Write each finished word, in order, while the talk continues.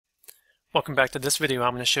Welcome back to this video.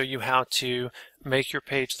 I'm going to show you how to make your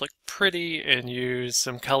page look pretty and use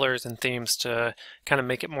some colors and themes to kind of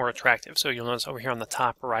make it more attractive. So you'll notice over here on the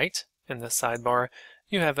top right in the sidebar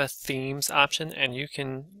you have a themes option, and you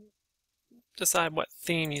can decide what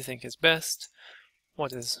theme you think is best,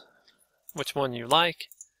 which one you like.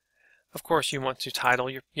 Of course, you want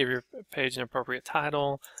to give your page an appropriate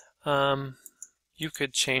title. You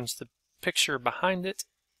could change the picture behind it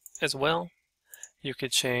as well. You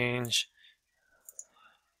could change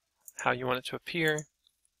how you want it to appear.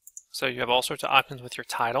 So you have all sorts of options with your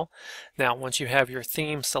title. Now, once you have your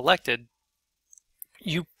theme selected,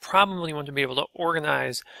 you probably want to be able to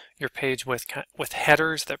organize your page with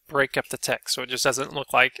headers that break up the text, so it just doesn't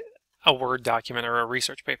look like a Word document or a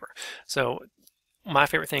research paper. So my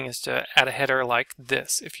favorite thing is to add a header like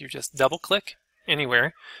this. If you just double click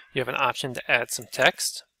anywhere, you have an option to add some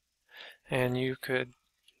text, and you could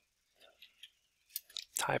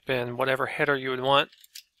type in whatever header you would want,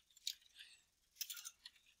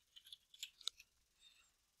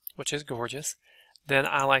 which is gorgeous. Then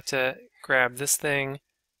I like to grab this thing.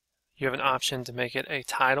 You have an option to make it a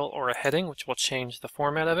title or a heading, which will change the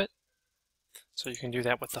format of it. So you can do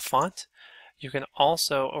that with the font. You can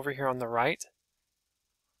also, over here on the right,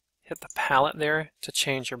 hit the palette there to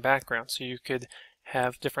change your background. So you could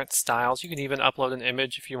have different styles. You can even upload an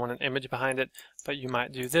image if you want an image behind it, but you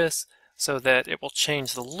might do this so that it will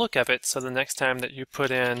change the look of it. So the next time that you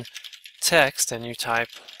put in text and you type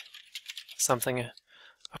something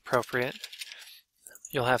appropriate,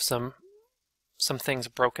 you'll have some things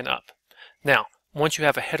broken up. Now, once you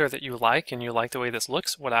have a header that you like and you like the way this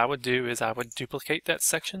looks, what I would do is I would duplicate that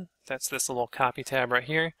section. That's this little copy tab right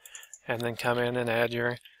here, and then come in and add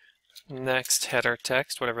your next header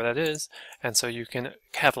text, whatever that is, and so you can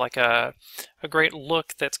have like a great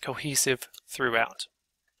look that's cohesive throughout.